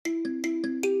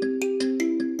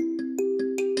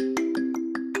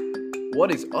What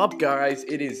is up, guys?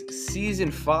 It is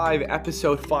season 5,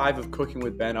 episode 5 of Cooking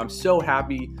with Ben. I'm so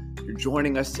happy you're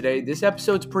joining us today. This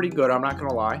episode's pretty good, I'm not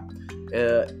gonna lie.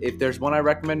 If there's one I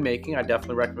recommend making, I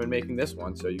definitely recommend making this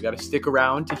one. So you got to stick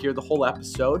around to hear the whole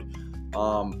episode.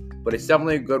 But it's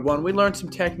definitely a good one. We learned some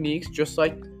techniques, just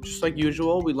like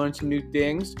usual. We learned some new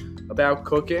things about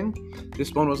cooking.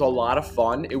 This one was a lot of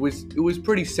fun. It was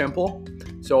pretty simple.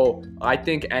 So I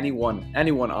think anyone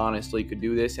honestly could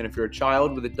do this. And if you're a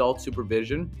child with adult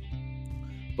supervision,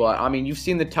 but I mean, you've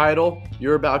seen the title.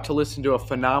 You're about to listen to a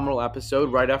phenomenal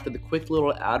episode right after the quick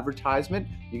little advertisement.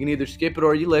 You can either skip it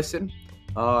or you listen.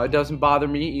 It doesn't bother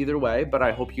me either way, but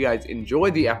I hope you guys enjoy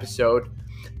the episode,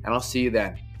 and I'll see you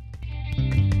then.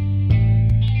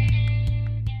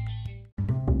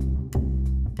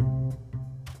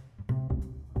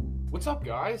 What's up,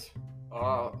 guys?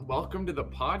 Welcome to the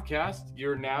podcast.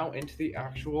 You're now into the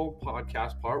actual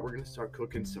podcast part. We're going to start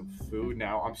cooking some food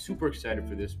now. I'm super excited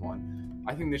for this one.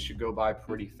 I think this should go by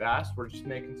pretty fast. We're just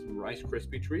making some Rice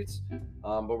Krispie treats,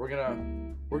 but we're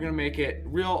gonna make it a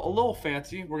little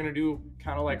fancy. We're gonna do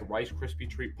kind of like Rice Krispie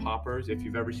treat poppers. If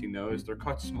you've ever seen those, they're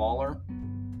cut smaller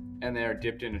and they're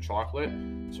dipped into chocolate.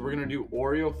 So we're gonna do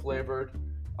Oreo flavored.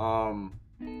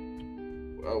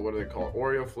 What do they call it?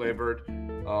 Oreo flavored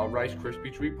Rice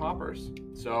Krispie treat poppers.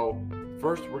 So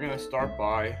first we're gonna start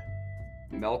by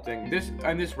melting this.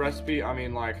 And this recipe, I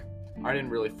mean, like, I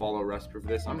didn't really follow a recipe for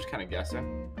this. I'm just kind of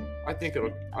guessing. I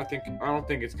don't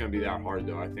think it's gonna be that hard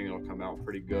though. I think it'll come out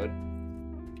pretty good.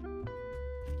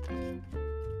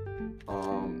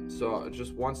 So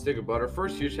just one stick of butter.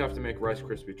 First, you just have to make Rice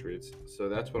Krispie treats. So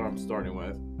that's what I'm starting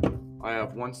with. I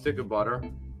have one stick of butter.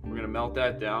 We're gonna melt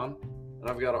that down. And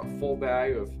I've got a full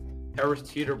bag of Harris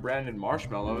Teeter branded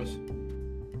marshmallows.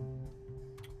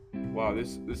 Wow,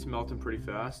 this is melting pretty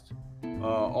fast.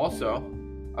 Also,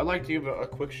 I'd like to give a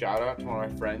quick shout out to one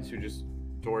of my friends who just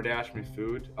DoorDashed me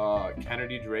food.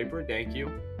 Kennedy Draper, thank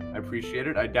you. I appreciate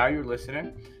it. I doubt you're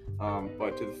listening,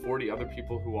 but to the 40 other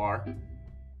people who are,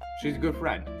 she's a good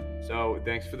friend. So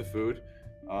thanks for the food.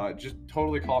 Just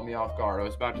totally caught me off guard. I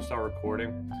was about to start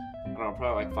recording, I don't know,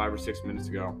 probably like 5 or 6 minutes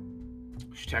ago.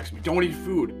 She texted me, "Don't eat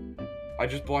food. I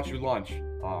just bought you lunch."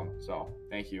 So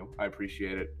thank you. I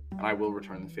appreciate it, and I will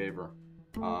return the favor.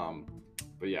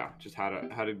 But yeah, just had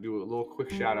to do a little quick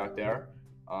shout out there.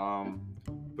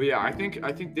 But yeah, I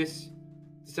think this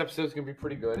episode is gonna be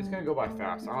pretty good. It's gonna go by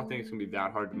fast. I don't think it's gonna be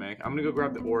that hard to make. I'm gonna go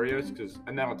grab the Oreos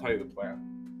and then I'll tell you the plan.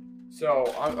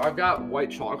 So I've got white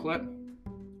chocolate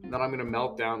that I'm gonna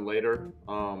melt down later,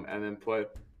 and then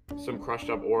put some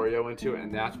crushed up Oreo into it,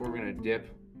 and that's where we're gonna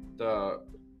dip the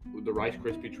Rice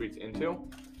Krispie treats into.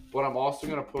 But I'm also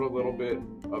gonna put a little bit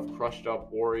of crushed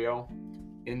up Oreo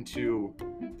into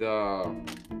the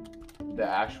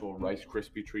actual Rice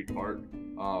Krispie treat part.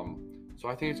 So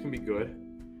I think it's gonna be good.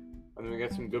 I think we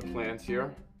got some good plans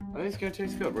here. I think it's gonna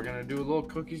taste good. We're gonna do a little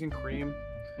cookies and cream,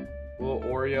 a little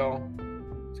Oreo.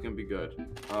 It's gonna be good.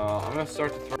 I'm gonna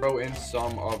start to throw in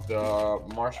some of the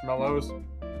marshmallows.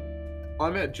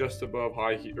 I'm at just above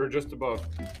high heat, or just above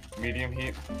medium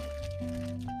heat.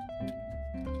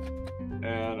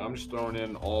 And I'm just throwing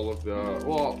in all of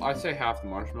I'd say half the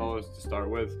marshmallows to start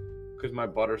with, because my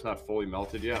butter's not fully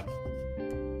melted yet.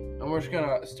 And we're just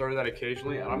gonna stir that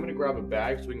occasionally, and I'm gonna grab a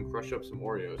bag so we can crush up some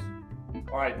Oreos.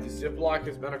 All right, the Ziploc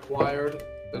has been acquired,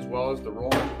 as well as the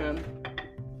rolling pin.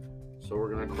 So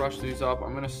we're gonna crush these up.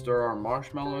 I'm gonna stir our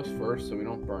marshmallows first so we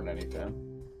don't burn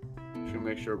anything. Just gonna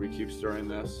make sure we keep stirring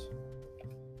this.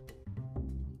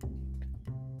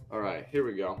 All right, here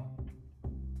we go.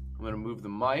 I'm gonna move the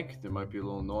mic. There might be a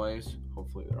little noise.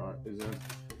 Hopefully there isn't.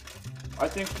 I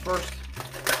think first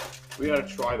we gotta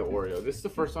try the Oreo. This is the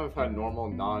first time I've had normal,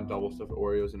 non-double stuffed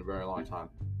Oreos in a very long time.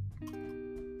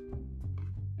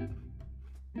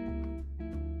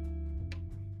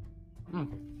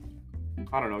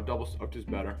 I don't know, double stuffed is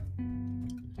better.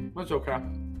 That's okay.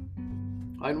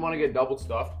 I didn't want to get double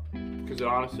stuffed because it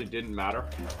honestly didn't matter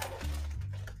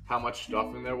how much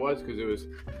stuffing there was, because it was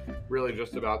really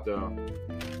just about the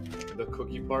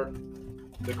cookie part.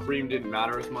 The cream didn't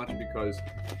matter as much because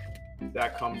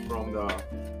that comes from the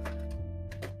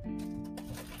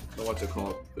what's it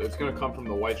called? It's gonna come from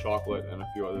the white chocolate and a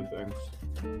few other things.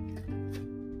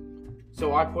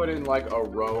 So I put in like a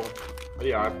row.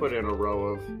 Yeah, I put in a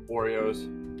row of Oreos.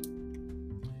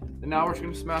 And now we're just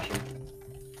gonna smash them.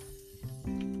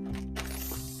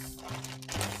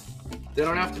 They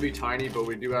don't have to be tiny, but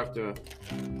we do have to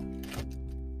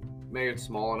make it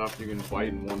small enough you can bite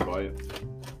in one bite.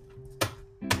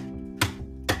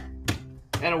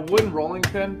 And a wooden rolling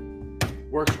pin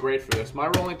works great for this. My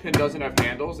rolling pin doesn't have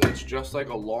handles. It's just like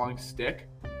a long stick.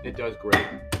 It does great.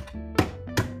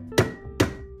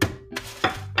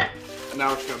 now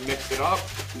we're just gonna mix it up.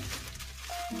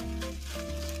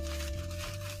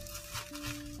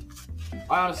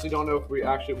 I honestly don't know if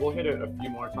we'll hit it a few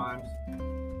more times,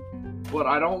 but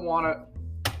I don't want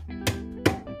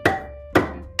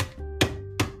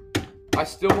I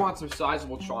still want some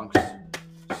sizable chunks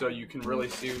so you can really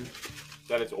see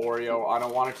that it's Oreo. I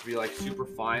don't want it to be like super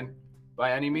fine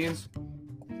by any means.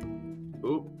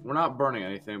 Oop, we're not burning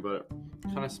anything, but it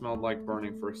kind of smelled like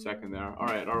burning for a second there. All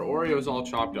right, our Oreo's all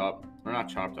chopped up. Or not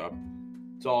chopped up.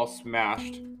 It's all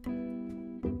smashed.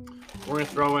 We're gonna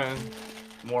throw in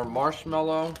more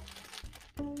marshmallow.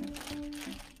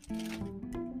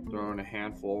 Throw in a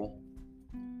handful.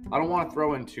 I don't want to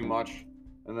throw in too much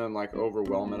and then like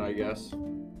overwhelm it, I guess. So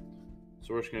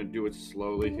we're just gonna do it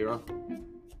slowly here.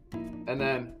 And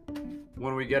then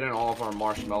when we get in all of our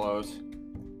marshmallows,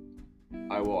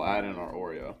 I will add in our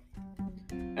Oreo.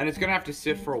 And it's gonna have to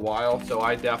sit for a while, so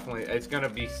it's gonna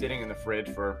be sitting in the fridge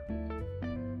for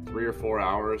 3 or 4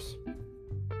 hours.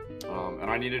 And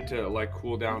I need it to like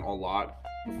cool down a lot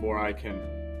before I can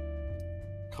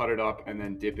cut it up and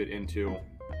then dip it into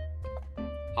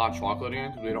hot chocolate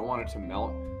again, because we don't want it to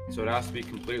melt. So it has to be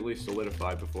completely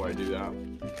solidified before I do that.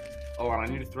 Oh, and I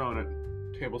need to throw in a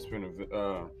tablespoon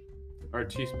of or a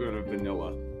teaspoon of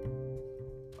vanilla.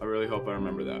 I really hope I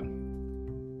remember that.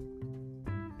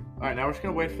 All right, now we're just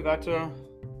gonna wait for that to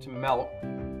melt.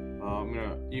 I'm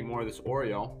gonna eat more of this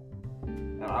Oreo,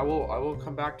 and I will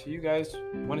come back to you guys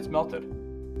when it's melted.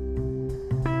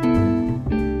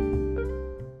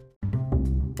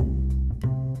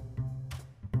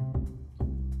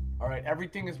 All right,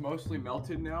 everything is mostly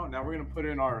melted now. Now we're gonna put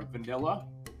in our vanilla,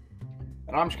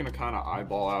 and I'm just gonna kind of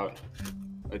eyeball out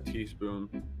a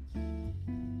teaspoon.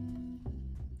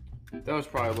 That was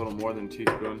probably a little more than a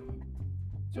teaspoon.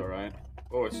 It's all right.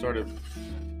 Oh, it started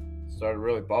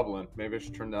really bubbling. Maybe I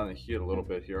should turn down the heat a little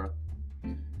bit here.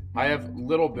 I have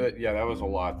little bit, yeah, that was a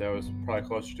lot. That was probably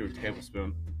closer to a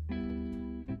tablespoon.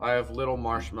 I have little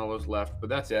marshmallows left, but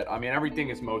that's it. I mean, everything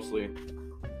is mostly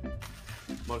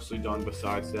done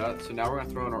besides that. So now we're gonna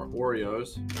throw in our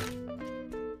Oreos.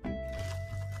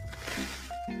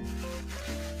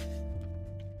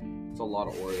 It's a lot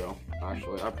of Oreo,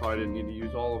 actually. I probably didn't need to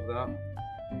use all of that.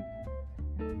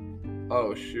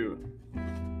 Oh, shoot.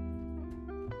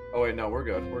 Oh, wait, no, we're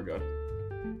good. We're good.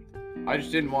 I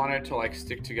just didn't want it to, like,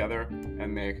 stick together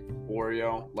and make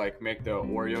Oreo, like, make the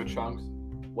Oreo chunks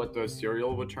what the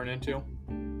cereal would turn into.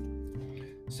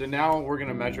 So now we're going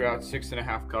to measure out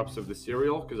 6.5 cups of the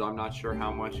cereal, because I'm not sure how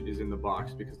much is in the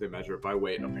box, because they measure it by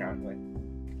weight, apparently.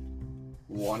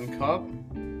 1 cup,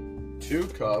 2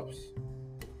 cups.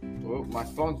 Oh, my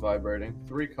phone's vibrating.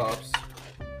 3 cups.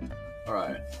 All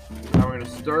right. Now we're going to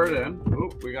stir it in.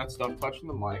 Oh, we got stuff touching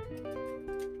the mic.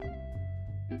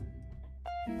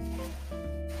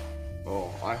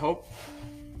 Oh, I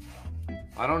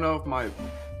don't know if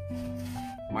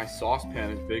my saucepan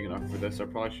is big enough for this. I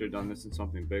probably should have done this in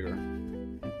something bigger.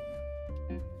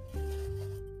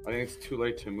 I think it's too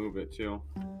late to move it too.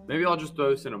 Maybe I'll just throw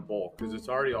this in a bowl because it's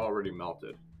already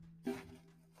melted.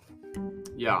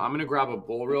 Yeah, I'm gonna grab a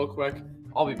bowl real quick.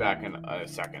 I'll be back in a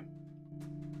second.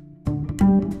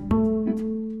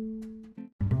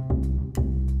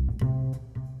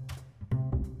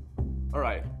 All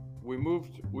right, we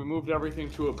moved everything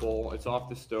to a bowl. It's off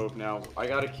the stove now. I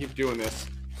gotta keep doing this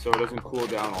so it doesn't cool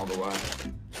down all the way.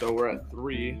 So we're at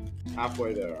 3,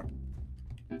 halfway there.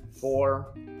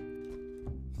 4,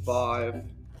 5,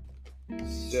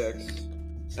 6,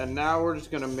 and now we're just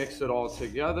gonna mix it all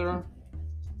together.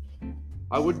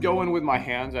 I would go in with my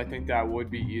hands. I think that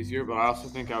would be easier, but I also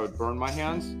think I would burn my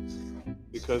hands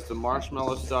because the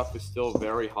marshmallow stuff is still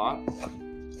very hot.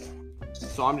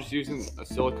 So I'm just using a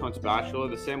silicone spatula,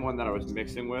 the same one that I was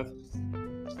mixing with,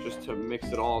 just to mix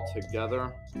it all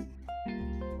together.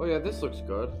 Oh yeah, this looks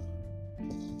good.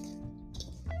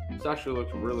 This actually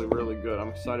looks really, really good. I'm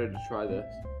excited to try this.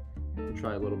 I'll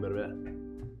try a little bit of it.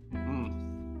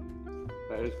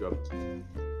 That is good.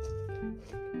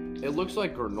 It looks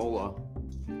like granola,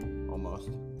 almost.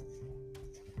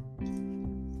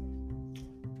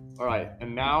 All right,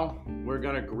 and now we're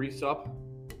gonna grease up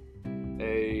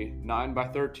a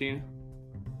 9x13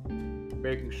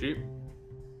 baking sheet.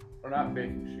 Or not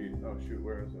baking sheet. Oh shoot,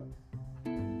 where is it?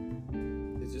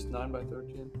 Is this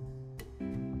 9x13?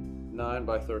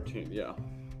 9x13, yeah.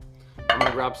 I'm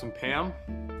gonna grab some Pam.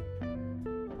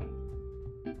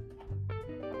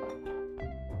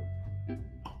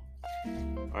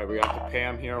 All right, we got the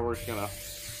Pam here. We're just gonna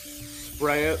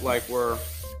spray it like we're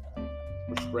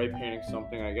spray painting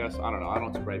something, I guess. I don't know. I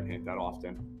don't spray paint that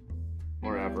often,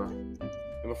 or ever. And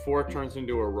before it turns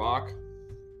into a rock,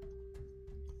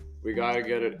 we gotta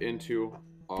get it into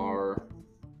our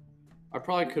I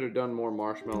probably could have done more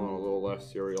marshmallow and a little less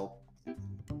cereal.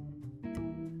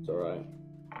 It's alright.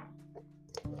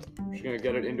 I'm just gonna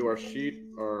get it into our sheet,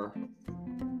 or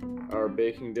our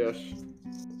baking dish,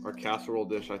 our casserole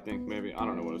dish, I think, maybe. I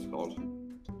don't know what it's called.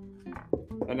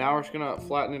 And now we're just gonna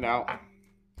flatten it out.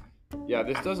 Yeah,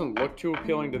 this doesn't look too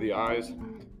appealing to the eyes,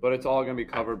 but it's all gonna be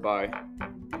covered by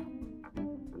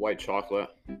white chocolate.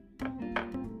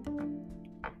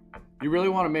 You really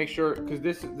want to make sure, because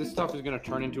this stuff is gonna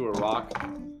turn into a rock,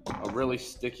 a really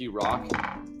sticky rock,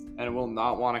 and it will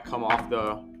not want to come off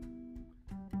the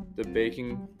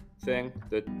baking thing,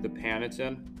 the pan it's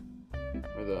in,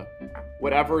 or the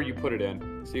whatever you put it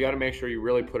in. So you got to make sure you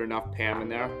really put enough pan in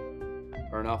there,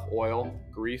 or enough oil,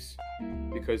 grease,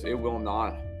 because it will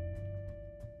not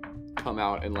come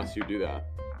out unless you do that.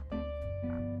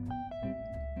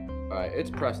 Alright,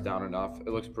 it's pressed down enough. It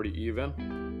looks pretty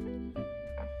even.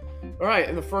 Alright,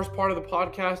 and the first part of the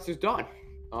podcast is done.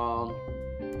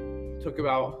 Took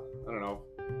about, I don't know,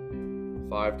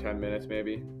 5-10 minutes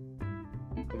maybe.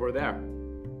 We're there.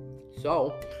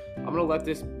 So, I'm going to let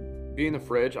this be in the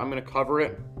fridge. I'm going to cover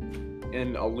it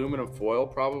in aluminum foil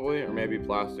probably, or maybe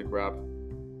plastic wrap.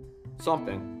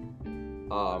 Something.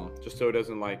 Just so it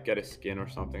doesn't like get a skin or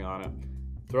something on it.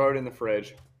 Throw it in the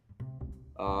fridge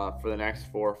for the next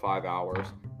 4 or 5 hours.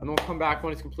 And then we'll come back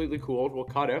when it's completely cooled. We'll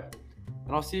cut it.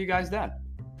 And I'll see you guys then.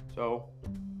 So,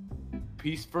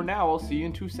 peace for now. I'll see you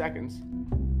in 2 seconds.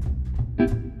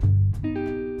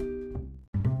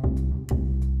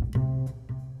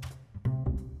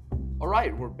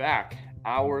 Alright, we're back.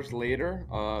 Hours later,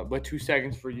 but 2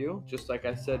 seconds for you, just like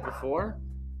I said before.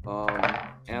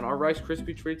 And our Rice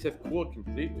Krispie treats have cooled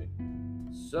completely.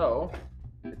 So,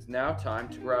 it's now time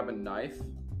to grab a knife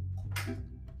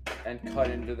and cut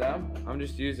into them. I'm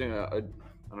just using a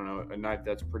knife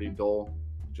that's pretty dull,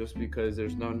 just because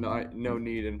there's no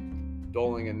need in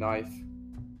dulling a knife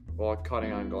while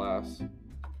cutting on glass.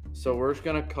 So we're just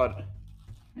gonna cut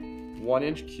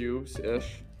 1-inch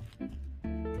cubes-ish.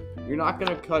 You're not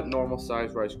gonna cut normal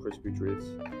size Rice Krispie treats,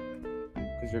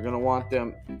 because you're gonna want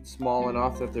them small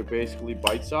enough that they're basically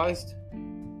bite-sized.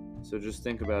 So just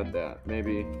think about that.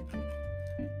 Maybe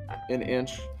an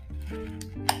inch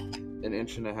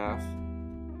and a half.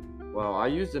 Well, I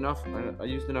used enough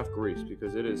grease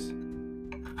because it is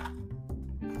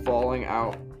falling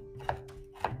out.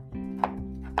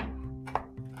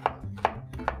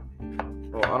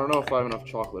 Well, I don't know if I have enough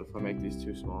chocolate if I make these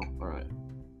too small. All right.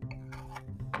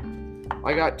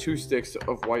 I got 2 sticks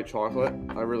of white chocolate.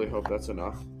 I really hope that's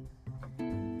enough.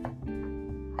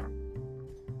 And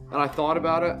I thought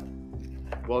about it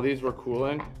while these were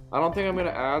cooling. I don't think I'm going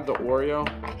to add the Oreo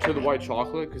to the white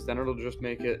chocolate, because then it'll just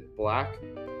make it black.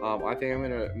 I think I'm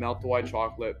going to melt the white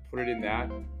chocolate, put it in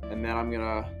that, and then I'm going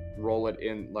to roll it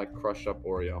in like crushed up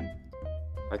Oreo.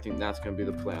 I think that's going to be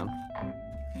the plan.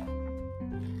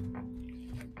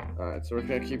 Alright, so we're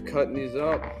going to keep cutting these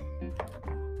up.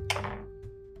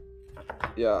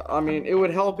 Yeah, I mean, it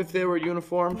would help if they were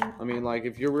uniform. I mean, like,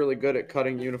 if you're really good at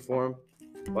cutting uniform,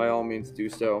 by all means do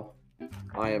so.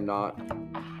 I am not.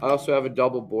 I also have a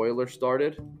double boiler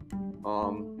started,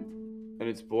 and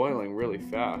it's boiling really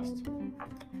fast.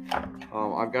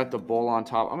 I've got the bowl on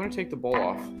top. I'm going to take the bowl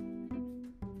off.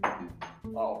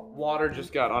 Oh, water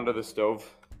just got under the stove,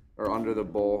 or under the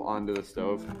bowl onto the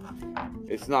stove.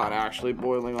 It's not actually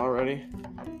boiling already.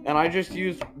 And I just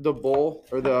used the bowl,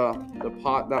 or the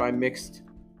pot that I mixed,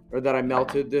 or that I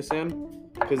melted this in,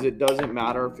 because it doesn't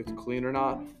matter if it's clean or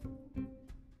not,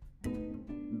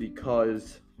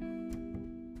 because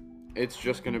it's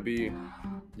just going to be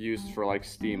used for like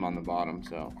steam on the bottom.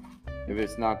 So if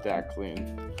it's not that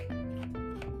clean,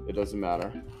 it doesn't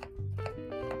matter.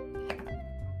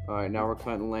 Alright, now we're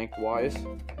cutting lengthwise.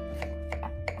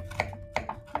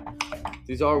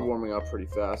 These are warming up pretty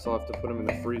fast. I'll have to put them in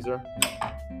the freezer.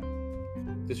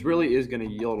 This really is going to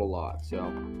yield a lot,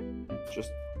 so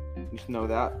just know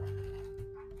that.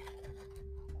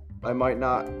 I might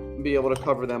not be able to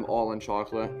cover them all in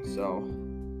chocolate, so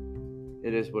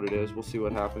it is what it is. We'll see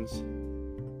what happens.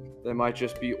 They might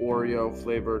just be Oreo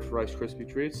flavored Rice Krispie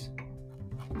treats,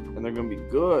 and they're gonna be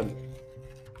good.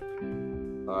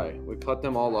 All right, we cut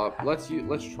them all up. Let's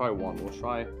try one. We'll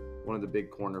try one of the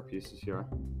big corner pieces here.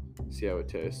 See how it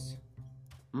tastes.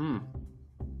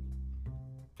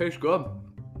 Tastes good.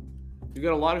 You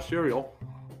get a lot of cereal.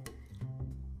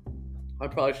 I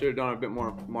probably should have done a bit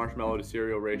more marshmallow to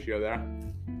cereal ratio there.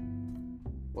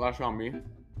 Well, that's on me.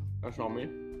 That's on me.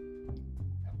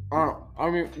 I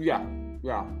mean, yeah.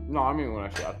 No, I mean what I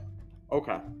said.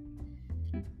 Okay.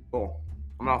 Oh,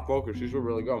 I'm not focused. These were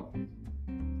really good.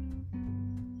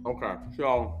 Okay,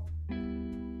 so,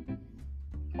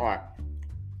 alright.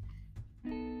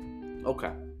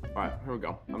 Okay. All right, here we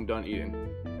go. I'm done eating.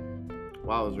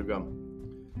 Wow, those are good.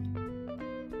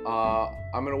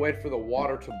 I'm gonna wait for the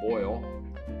water to boil.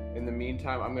 In the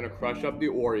meantime, I'm gonna crush up the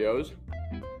Oreos,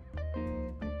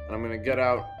 and I'm gonna get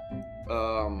out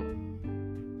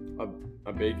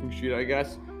a baking sheet, I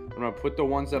guess. I'm gonna put the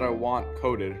ones that I want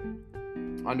coated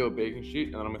onto a baking sheet,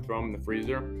 and then I'm gonna throw them in the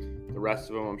freezer. The rest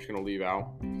of them I'm just gonna leave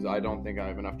out because I don't think I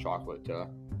have enough chocolate to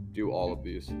do all of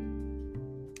these.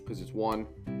 Because it's 1,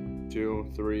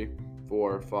 2, 3,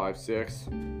 4, 5, 6.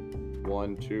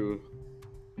 1, 2,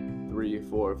 3,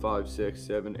 4, 5, 6,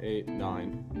 7, 8,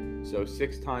 9. So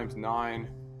 6 times 9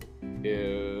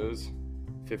 is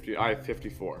 50. I have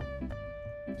 54.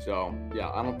 So yeah,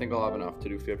 I don't think I'll have enough to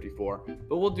do 54,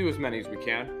 but we'll do as many as we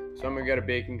can. So I'm gonna get a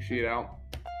baking sheet out,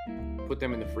 put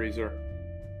them in the freezer,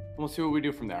 and we'll see what we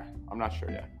do from there. I'm not sure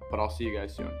yet, but I'll see you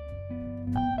guys soon.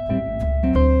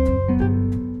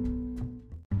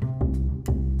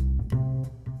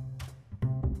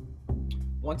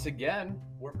 Once again,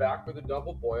 we're back with a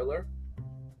double boiler.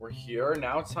 We're here.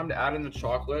 Now it's time to add in the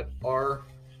chocolate. Our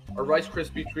Rice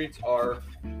Krispie treats are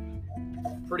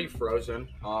pretty frozen.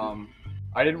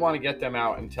 I didn't want to get them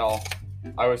out until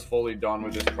I was fully done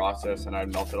with this process and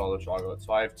I'd melted all the chocolate.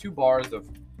 So I have 2 bars of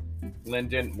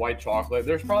Linden white chocolate.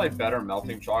 There's probably better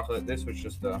melting chocolate. This was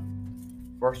just the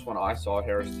first one I saw at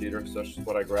Harris Teeter, so that's just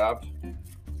what I grabbed.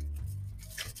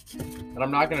 And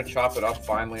I'm not going to chop it up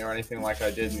finely or anything like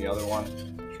I did in the other one.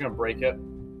 I'm just going to break it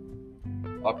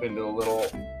up into the little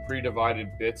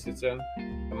pre-divided bits it's in.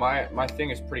 And my thing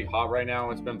is pretty hot right now.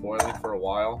 It's been boiling for a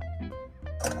while.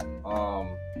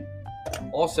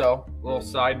 Also, a little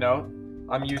side note,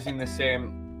 I'm using the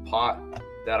same pot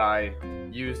that I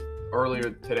used earlier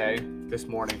this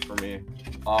morning for me,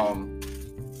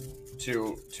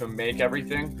 to make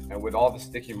everything. And with all the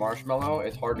sticky marshmallow,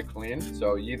 it's hard to clean.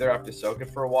 So you either have to soak it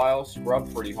for a while,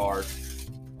 scrub pretty hard,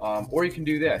 or you can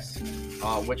do this,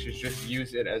 which is just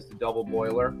use it as the double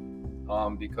boiler,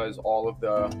 because all of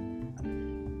the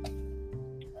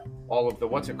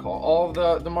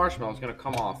marshmallow is going to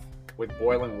come off with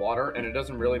boiling water, and it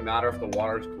doesn't really matter if the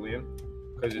water is clean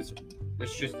because it's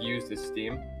just used as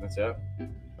steam. That's it.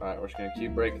 All right, we're just going to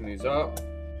keep breaking these up,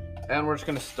 and we're just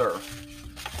going to stir.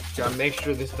 Gotta make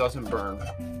sure this doesn't burn,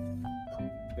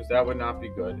 because that would not be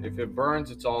good. If it burns,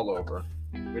 it's all over.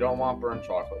 We don't want burnt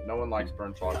chocolate. No one likes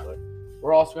burnt chocolate.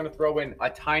 We're also going to throw in the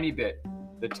tiny bit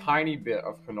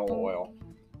of canola oil,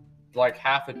 like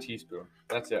half a teaspoon.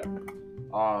 That's it.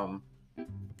 All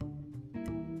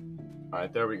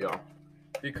right, there we go.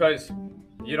 Because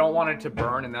you don't want it to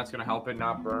burn, and that's going to help it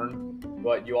not burn,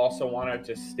 but you also want it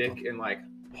to stick and like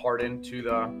harden to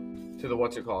the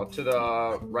what's it called? To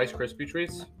the Rice Krispie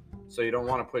treats. So you don't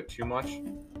want to put too much.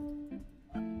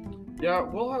 Yeah,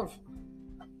 we'll have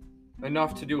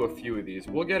enough to do a few of these.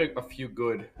 We'll get a few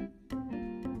good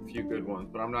ones,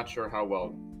 but I'm not sure how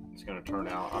well it's going to turn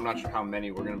out. I'm not sure how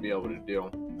many we're going to be able to do.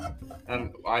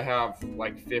 And I have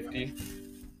like 50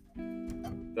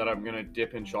 that I'm going to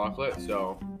dip in chocolate,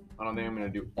 so I don't think I'm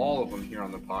going to do all of them here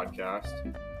on the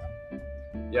podcast.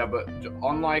 Yeah, but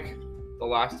unlike the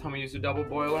last time I used a double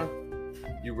boiler,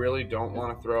 you really don't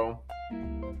want to throw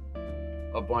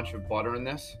a bunch of butter in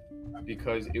this,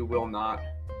 because it will not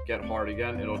get hard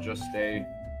again. It'll just stay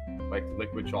like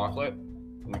liquid chocolate,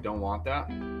 and we don't want that.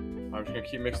 I'm just going to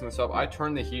keep mixing this up. I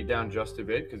turned the heat down just a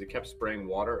bit because it kept spraying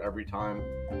water every time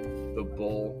the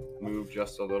bowl moved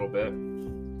just a little bit.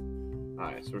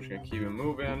 Alright, so we're just going to keep it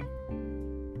moving.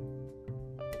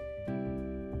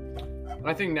 And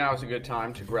I think now is a good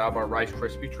time to grab our Rice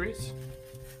Krispie treats.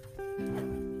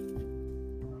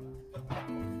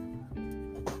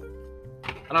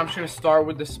 And I'm just going to start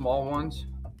with the small ones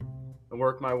and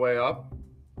work my way up.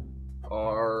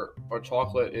 Our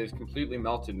chocolate is completely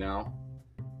melted now.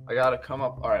 I got to come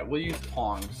up. All right, we'll use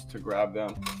tongs to grab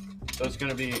them. So it's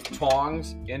going to be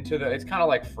tongs into it's kind of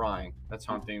like frying. That's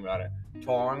how I'm thinking about it.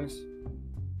 Tongs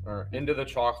or into the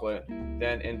chocolate,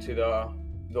 then into the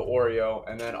Oreo,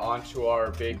 and then onto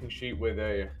our baking sheet with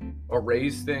a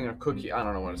raised thing, a cookie. I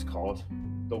don't know what it's called.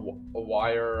 A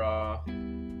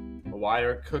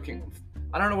wire cooking.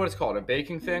 I don't know what it's called. A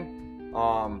baking thing.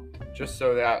 Just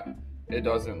so that it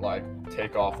doesn't like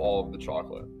take off all of the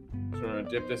chocolate. So we're gonna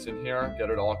dip this in here, get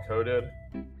it all coated,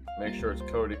 make sure it's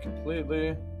coated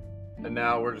completely, and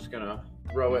now we're just gonna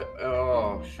throw it.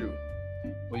 Oh shoot!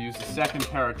 We'll use the second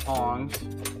pair of tongs.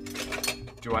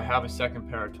 Do I have a second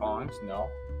pair of tongs? No.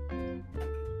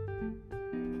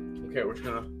 Okay, we're just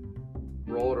gonna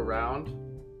roll it around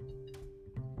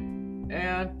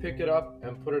and pick it up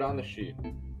and put it on the sheet.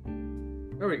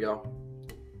 There we go.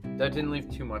 That didn't leave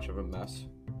too much of a mess.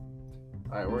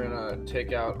 All right, we're gonna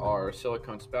take out our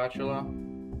silicone spatula.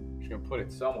 Just gonna put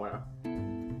it somewhere.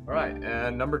 All right,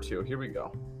 and number 2, here we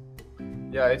go.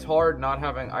 Yeah, it's hard not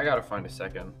having, I gotta find a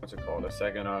second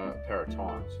pair of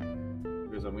tongs,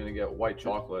 because I'm gonna get white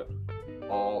chocolate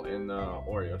all in the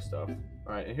Oreo stuff.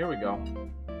 All right, and here we go.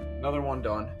 Another one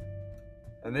done.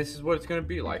 And this is what it's gonna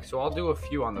be like. So I'll do a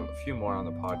few more on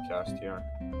the podcast here.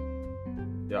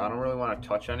 Yeah, I don't really want to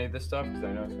touch any of this stuff because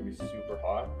I know it's gonna be super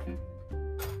hot.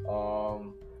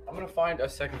 I'm gonna find a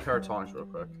second pair of tongs real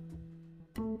quick.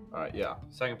 Alright, yeah,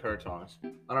 second pair of tongs.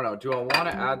 I don't know, do I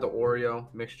want to add the Oreo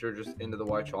mixture just into the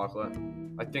white chocolate?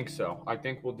 I think so. I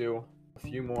think we'll do a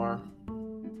few more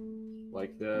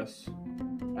like this,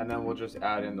 and then we'll just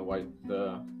add in the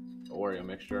Oreo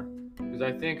mixture, because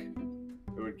I think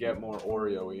it would get more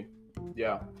Oreo-y.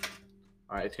 Yeah.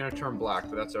 Alright, it's gonna turn black,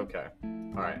 but that's okay.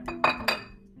 Alright.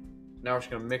 Now we're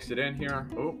just gonna mix it in here.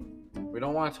 Oh, we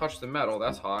don't want to touch the metal,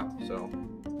 that's hot, so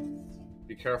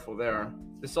be careful there.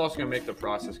 This is also going to make the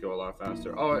process go a lot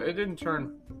faster. Oh, it didn't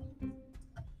turn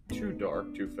too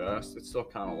dark too fast. It's still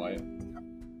kind of light.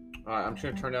 Alright, I'm just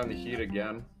going to turn down the heat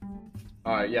again.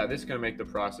 Alright, yeah, this is going to make the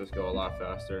process go a lot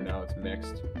faster. Now it's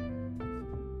mixed.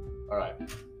 Alright,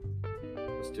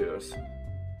 let's do this.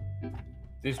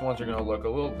 These ones are going to look a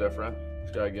little different.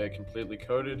 Just got to get completely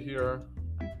coated here.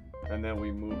 And then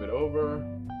we move it over.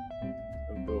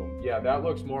 And boom. Yeah, that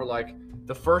looks more like,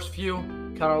 the first few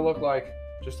kind of look like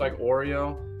just like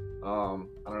Oreo.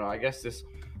 I don't know, I guess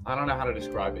I don't know how to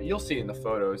describe it. You'll see it in the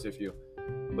photos if you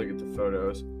look at the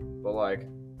photos. But like,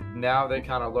 now they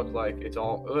kind of look like it's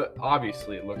all,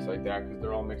 obviously it looks like that because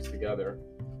they're all mixed together.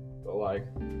 But like,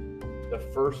 the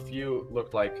first few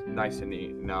looked like nice and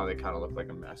neat. Now they kind of look like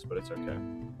a mess, but it's okay.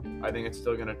 I think it's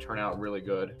still gonna turn out really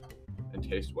good and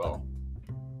taste well.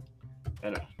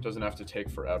 And it doesn't have to take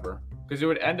forever. Because it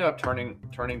would end up turning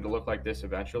to look like this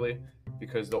eventually,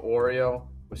 because the Oreo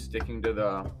was sticking to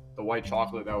the white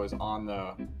chocolate that was on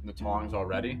the tongs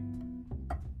already,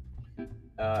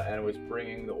 and it was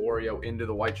bringing the Oreo into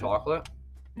the white chocolate.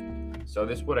 So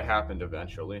this would have happened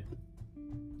eventually.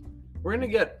 We're gonna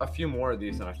get a few more of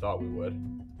these than I thought we would.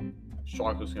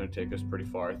 Chocolate's gonna take us pretty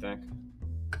far, I think.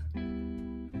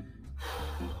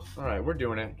 All right, we're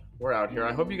doing it. We're out here.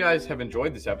 I hope you guys have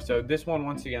enjoyed this episode. This one,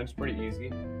 once again, is pretty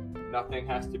easy. Nothing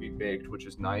has to be baked, which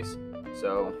is nice.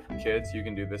 So, kids, you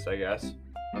can do this, I guess.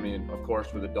 I mean, of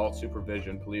course, with adult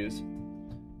supervision, please.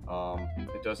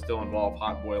 It does still involve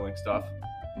hot boiling stuff.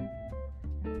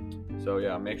 So,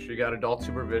 yeah, make sure you got adult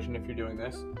supervision if you're doing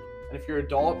this. And if you're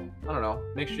adult, I don't know,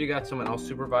 make sure you got someone else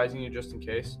supervising you just in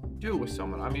case. Do it with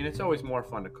someone. I mean, it's always more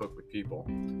fun to cook with people.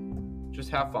 Just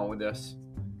have fun with this.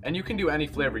 And you can do any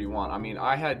flavor you want. I mean,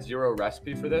 I had 0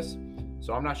 recipe for this,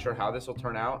 so I'm not sure how this will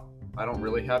turn out. I don't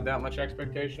really have that much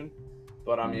expectation.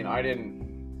 But I mean, I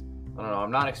don't know, I'm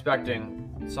not expecting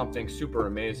something super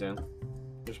amazing.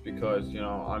 Just because, you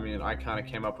know, I mean, I kind of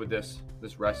came up with this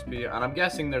recipe. And I'm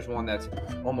guessing there's one that's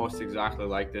almost exactly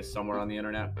like this somewhere on the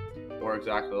internet. Or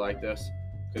exactly like this.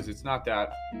 Because it's not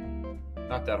that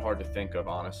hard to think of,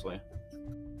 honestly.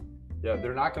 Yeah,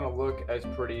 they're not going to look as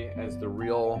pretty as the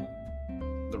real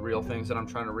things that I'm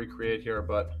trying to recreate here,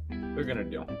 but they're gonna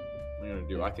do.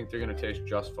 I think they're gonna taste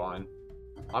just fine.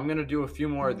 I'm gonna do a few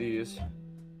more of these,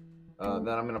 then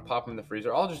I'm gonna pop them in the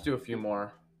freezer. I'll just do a few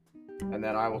more, and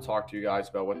then I will talk to you guys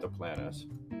about what the plan is.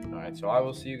 All right, so I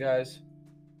will see you guys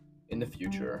in the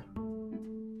future.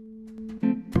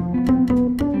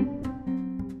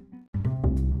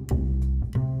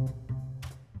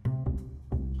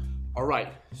 All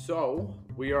right, so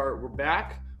we're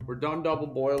back. We're done double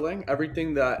boiling.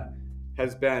 Everything that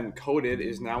has been coated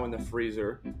is now in the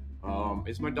freezer.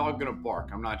 Is my dog gonna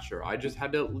bark? I'm not sure. I just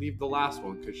had to leave the last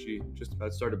one because she just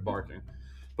started barking.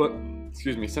 But,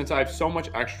 excuse me, since I have so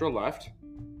much extra left,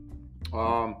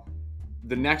 the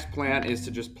next plan is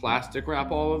to just plastic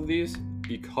wrap all of these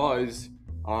because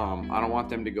I don't want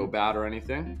them to go bad or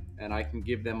anything, and I can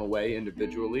give them away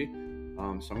individually.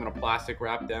 So I'm gonna plastic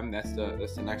wrap them. That's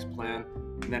the next plan.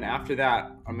 And then after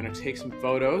that, I'm gonna take some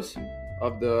photos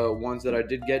of the ones that I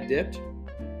did get dipped,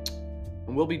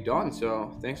 and we'll be done.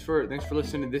 So thanks for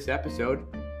listening to this episode.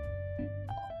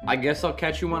 I guess I'll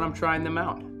catch you when I'm trying them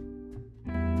out.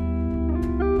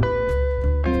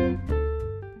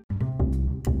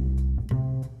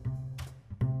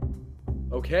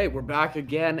 Okay, we're back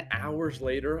again hours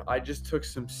later. I just took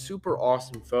some super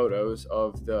awesome photos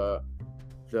of the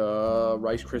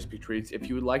Rice Krispie treats. If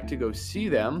you would like to go see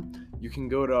them, you can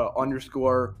go to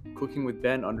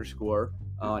 _cookingwithben_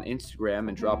 on Instagram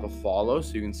and drop a follow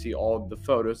so you can see all of the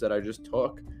photos that I just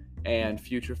took and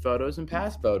future photos and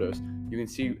past photos. You can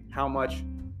see how much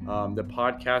The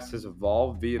podcast has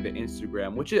evolved via the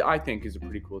Instagram, which I think is a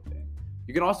pretty cool thing.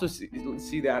 You can also see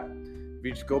that if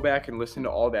you just go back and listen to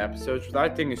all the episodes, which I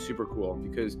think is super cool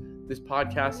because this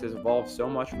podcast has evolved so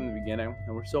much from the beginning,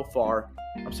 and we're so far.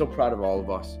 I'm so proud of all of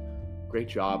us. Great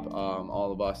job,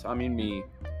 all of us. I mean me,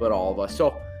 but all of us.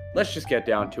 So let's just get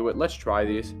down to it. Let's try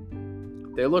these.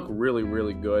 They look really,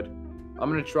 really good. I'm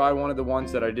going to try one of the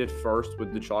ones that I did first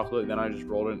with the chocolate, then I just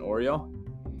rolled in Oreo.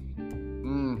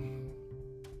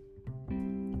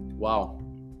 Wow.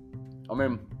 I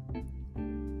mean,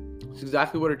 it's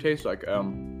exactly what it tastes like. A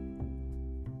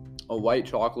white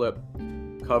chocolate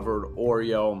covered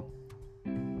Oreo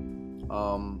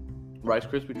Rice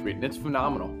Krispie treat, and it's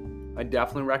phenomenal. I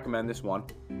definitely recommend this one.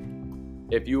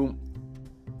 If you're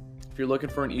looking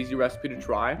for an easy recipe to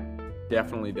try,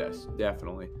 definitely this.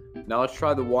 Definitely. Now let's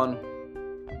try the one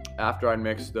after I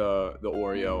mix the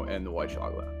Oreo and the white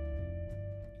chocolate.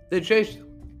 They taste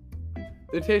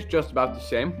just about the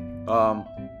same.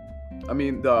 I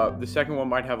mean, the second one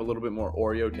might have a little bit more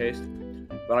Oreo taste,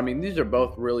 but I mean, these are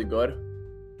both really good.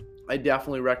 I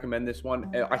definitely recommend this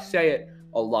one. I say it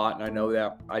a lot, and I know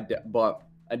that, but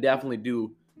I definitely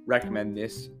do recommend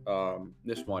this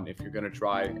one if you're gonna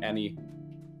try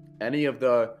any of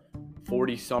the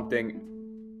 40-something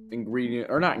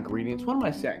what am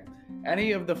I saying?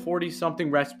 Any of the 40-something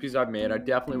recipes I've made, I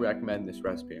definitely recommend this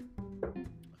recipe.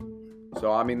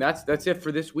 So, I mean, that's it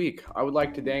for this week. I would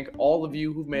like to thank all of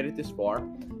you who've made it this far.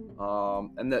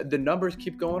 And the numbers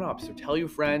keep going up. So tell your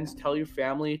friends, tell your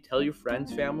family, tell your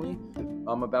friends' family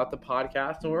about the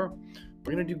podcast. And we're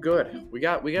going to do good. We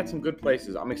got some good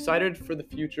places. I'm excited for the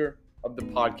future of the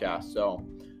podcast. So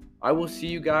I will see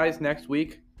you guys next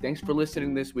week. Thanks for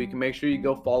listening this week. And make sure you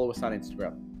go follow us on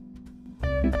Instagram.